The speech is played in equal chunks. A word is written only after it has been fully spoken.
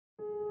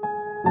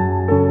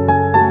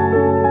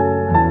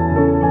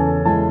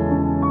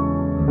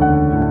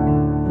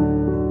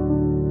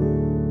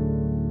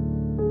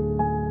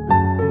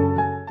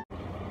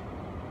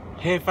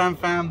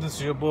fam, this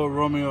is your boy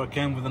Romeo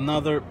again with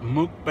another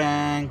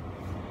mukbang.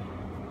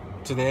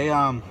 Today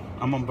I'm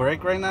on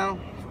break right now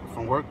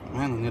from work.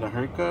 Man, I need a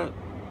haircut.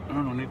 I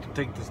don't need to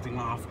take this thing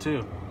off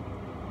too.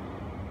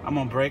 I'm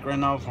on break right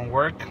now from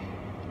work,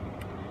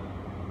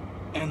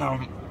 and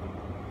I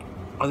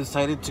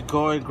decided to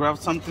go and grab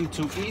something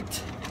to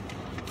eat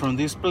from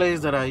this place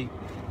that I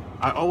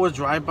always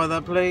drive by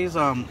that place.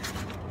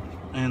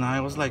 And I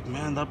was like,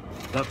 man, that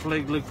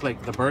place looks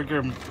like the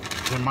burger,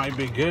 it might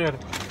be good.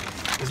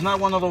 It's not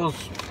one of those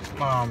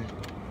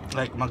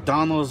like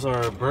McDonald's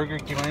or Burger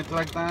King or anything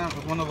like that.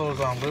 It's one of those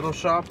little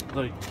shops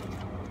like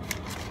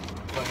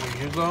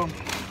where you go.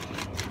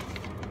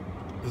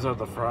 These are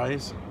the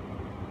fries.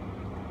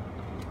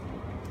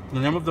 The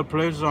name of the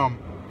place is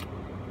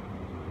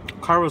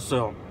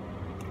Carousel.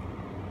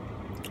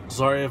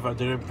 Sorry if I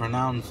didn't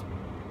pronounce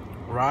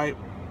right.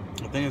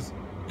 I think it's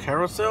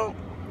Carousel.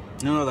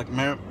 You know, like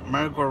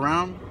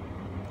merry-go-round.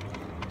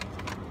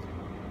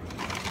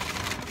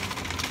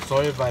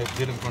 Sorry if I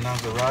didn't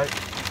pronounce it right.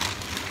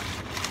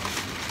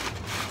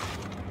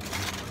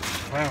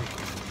 Man,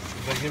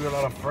 they give you a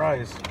lot of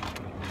fries.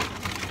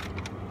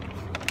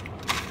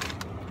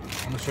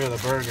 I'm gonna show you the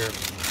burger.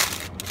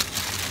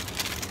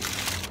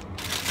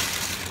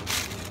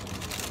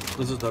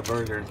 This is the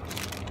burger.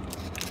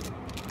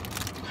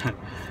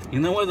 You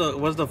know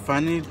what's the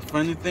funny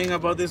thing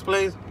about this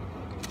place?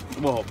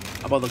 Well,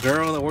 about the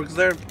girl that works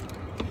there.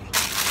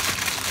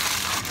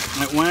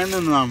 I went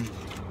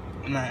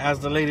and I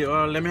asked the lady,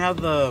 "Oh, let me have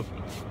the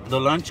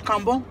lunch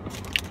combo."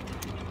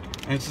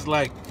 And she's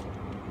like,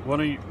 why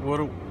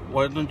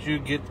don't you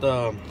get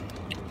the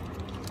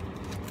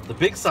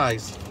big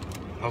size?"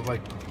 I was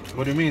like,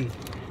 "What do you mean?"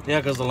 "Yeah,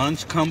 because the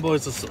lunch combo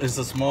is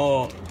a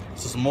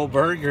small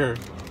burger."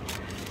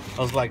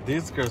 I was like,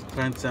 "This girl's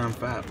trying to say I'm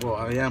fat." Well,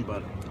 I am,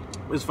 but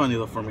it's funny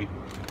though for me.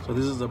 So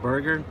this is the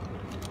burger.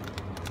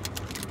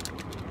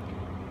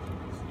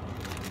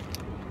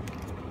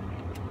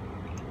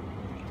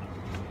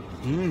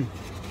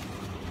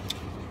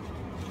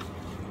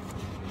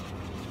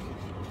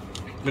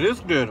 It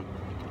is good.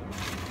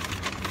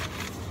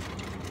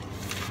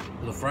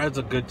 The fries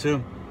are good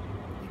too.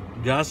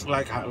 Just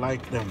like I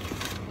like them.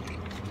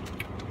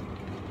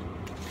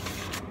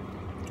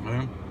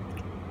 Okay.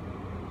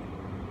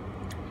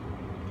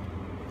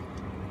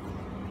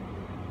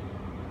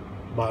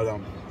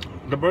 But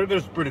the burger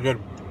is pretty good.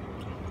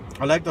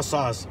 I like the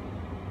sauce.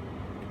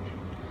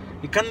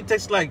 It kind of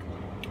tastes like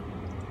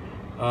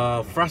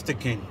Frosted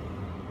King.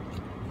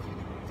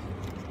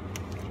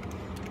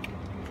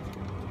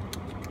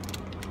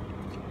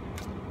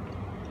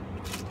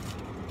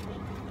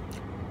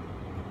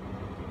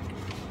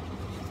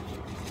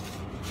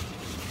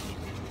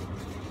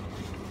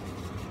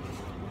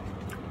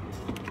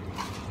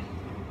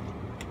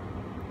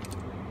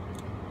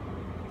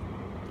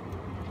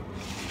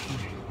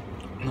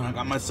 I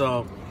got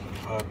myself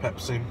a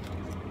Pepsi.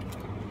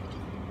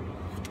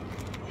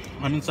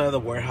 I'm inside the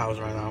warehouse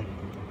right now.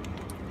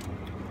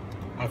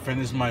 I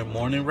finished my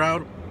morning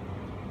route,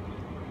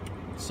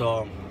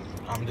 so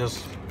I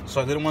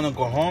didn't want to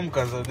go home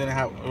because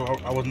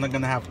I was not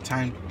gonna have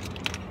time,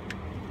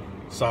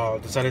 so I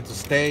decided to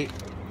stay.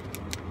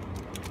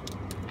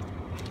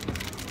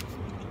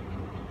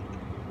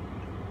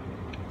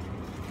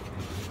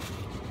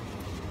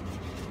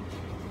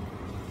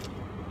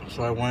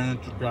 So I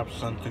wanted to grab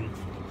something.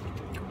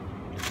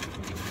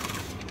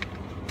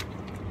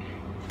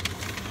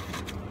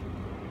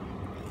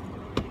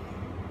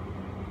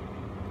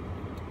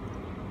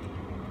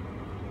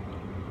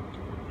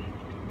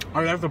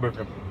 I like the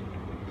burger.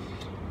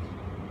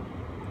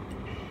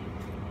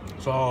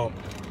 So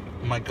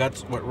my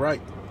guts were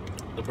right.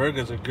 The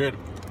burgers are good.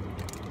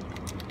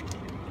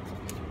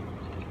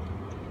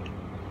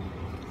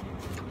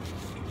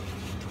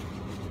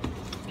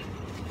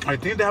 I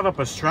think they have a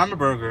pastrami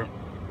burger,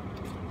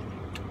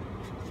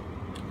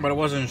 but I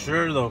wasn't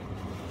sure though,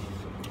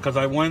 because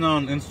I went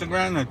on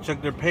Instagram and I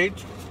checked their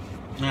page,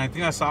 and I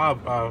think I saw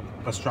a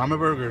pastrami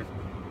burger.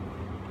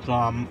 So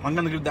I'm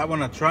gonna give that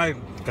one a try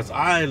because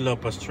I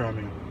love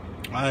pastrami.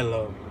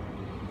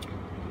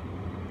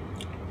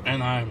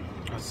 And I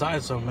saw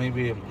it, so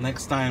maybe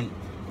next time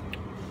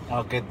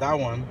I'll get that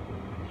one.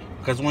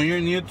 Because when you're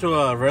new to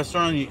a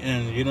restaurant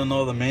and you don't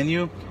know the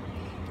menu,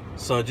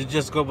 so you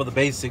just go with the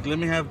basic. Let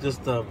me have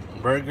just the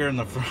burger and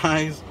the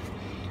fries,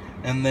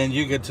 and then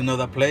you get to know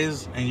that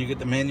place, and you get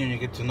the menu and you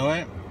get to know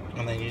it,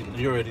 and then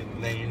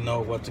you know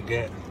what to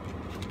get.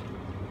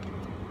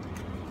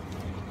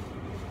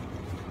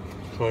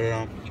 So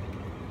yeah.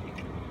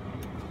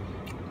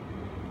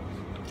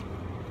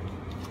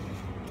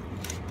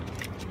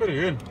 It's pretty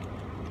good.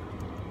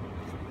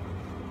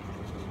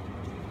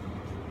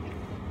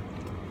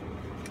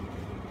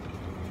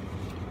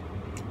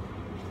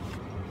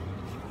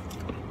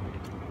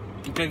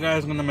 Okay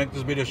guys, I'm gonna make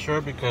this video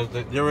short because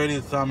they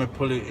already saw me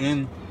pull it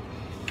in.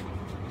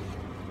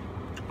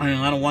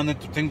 And I don't want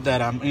it to think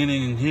that I'm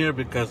eating in here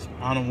because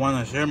I don't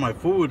want to share my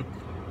food.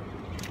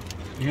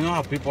 You know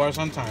how people are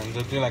sometimes.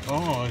 They're like,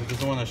 oh, he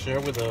doesn't want to share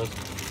with us.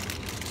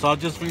 So I'll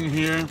just bring it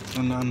here,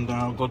 and then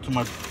I'll go to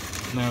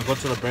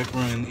the break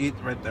room and eat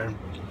right there.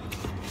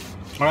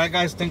 All right,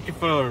 guys, thank you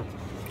for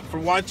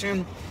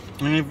watching.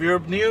 And if you're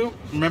new,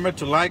 remember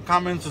to like,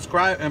 comment,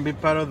 subscribe, and be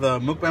part of the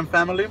Mukbang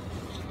family.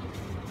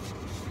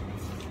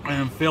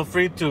 And feel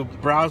free to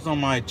browse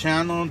on my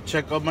channel,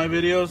 check out my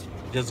videos,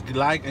 just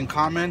like and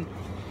comment.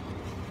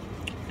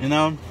 You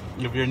know,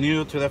 if you're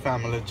new to the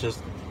family,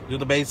 just do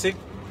the basic,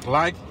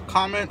 like,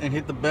 comment, and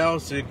hit the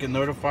bell so you get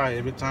notified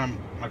every time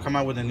I come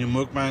out with a new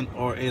mukbang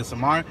or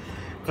ASMR,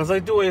 because I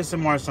do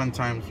ASMR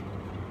sometimes,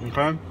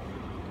 okay?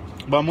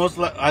 But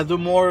I do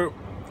more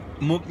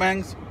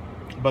mukbangs,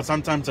 but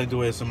sometimes I do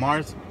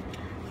ASMRs.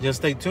 Just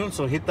stay tuned,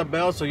 so hit the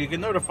bell so you get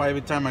notified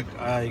every time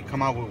I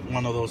come out with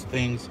one of those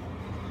things.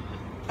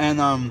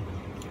 And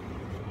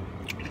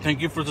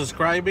thank you for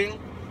subscribing,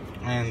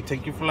 and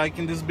thank you for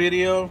liking this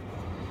video.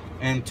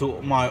 And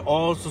to my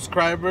old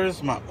subscribers,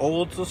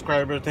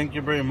 thank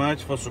you very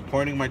much for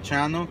supporting my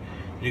channel.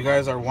 You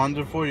guys are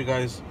wonderful, you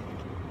guys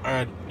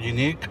are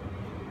unique,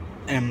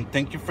 and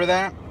thank you for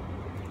that,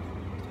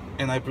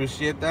 and I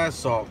appreciate that.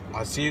 So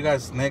I'll see you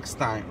guys next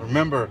time.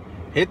 Remember,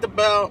 hit the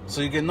bell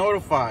so you get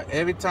notified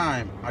every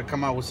time I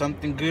come out with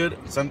something good,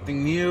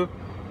 something new.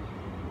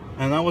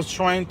 And I was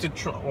trying to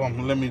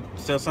let me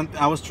say something.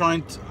 I was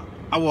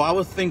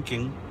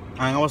thinking,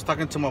 and I was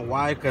talking to my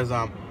wife, because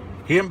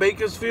here in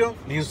Bakersfield,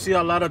 you see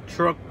a lot of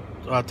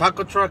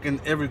taco truck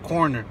in every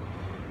corner.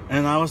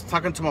 And I was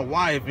talking to my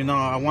wife, you know,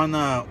 I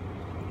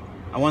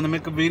wanna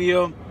make a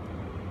video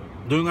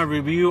doing a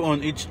review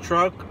on each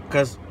truck,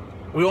 because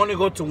we only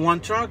go to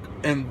one truck,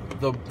 and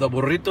the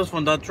burritos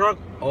from that truck,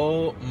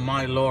 oh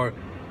my lord,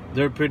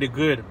 they're pretty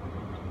good.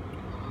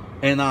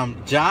 And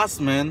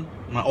Jasmine,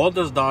 my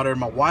oldest daughter,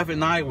 my wife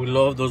and I, we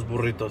love those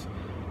burritos.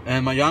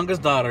 And my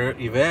youngest daughter,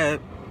 Yvette,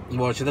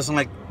 well, she doesn't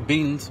like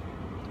beans.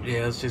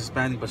 Yes, she's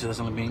Hispanic, but she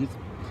doesn't like beans.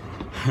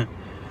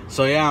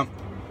 So yeah,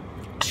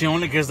 she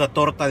only gets the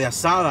torta de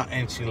asada,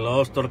 and she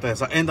loves torta de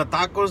asada. And the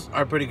tacos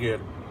are pretty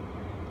good.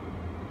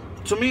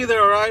 To me,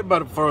 they're alright,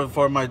 but for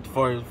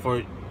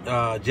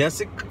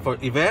Jessica, for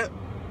Yvette,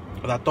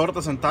 the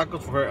tortas and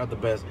tacos for her are the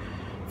best.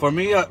 For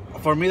me,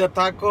 the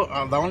taco,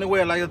 the only way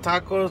I like the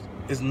tacos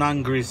is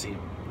non-greasy.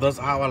 That's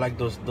how I like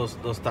those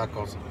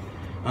tacos.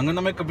 I'm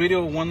gonna make a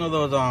video of one of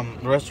those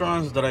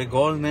restaurants that I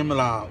go. It's named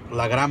La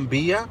Gran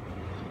Villa.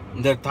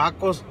 Their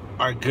tacos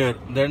are good.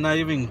 They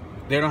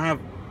don't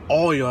have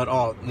oil at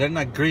all. They're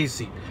not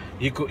greasy.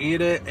 You could eat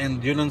it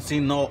and you don't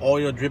see no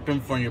oil dripping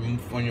from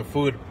your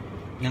food.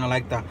 You know,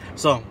 like that.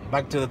 So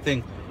back to the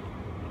thing.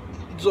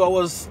 So I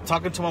was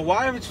talking to my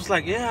wife, and she was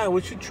like, "Yeah,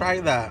 we should try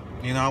that."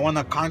 You know, I want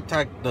to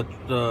contact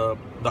the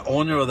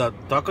owner of the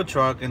taco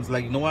truck, and it's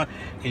like, you know what?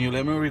 Can you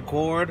let me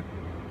record?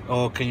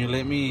 Or can you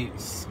let me,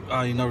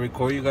 you know,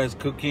 record you guys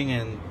cooking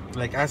and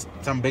like ask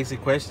some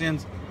basic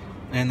questions?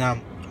 And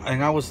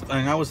I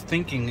was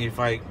thinking if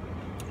I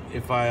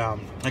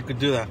could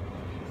do that.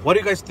 What do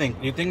you guys think?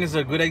 You think it's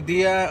a good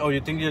idea, or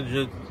you think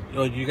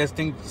you guys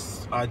think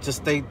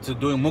just stay to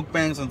doing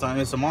mukbangs and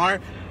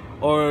ASMR,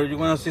 or you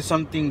want to see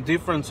something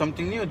different,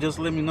 something new? Just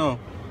let me know.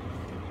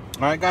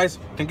 All right, guys.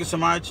 Thank you so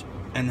much,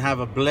 and have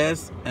a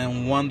blessed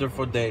and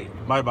wonderful day.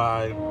 Bye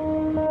bye.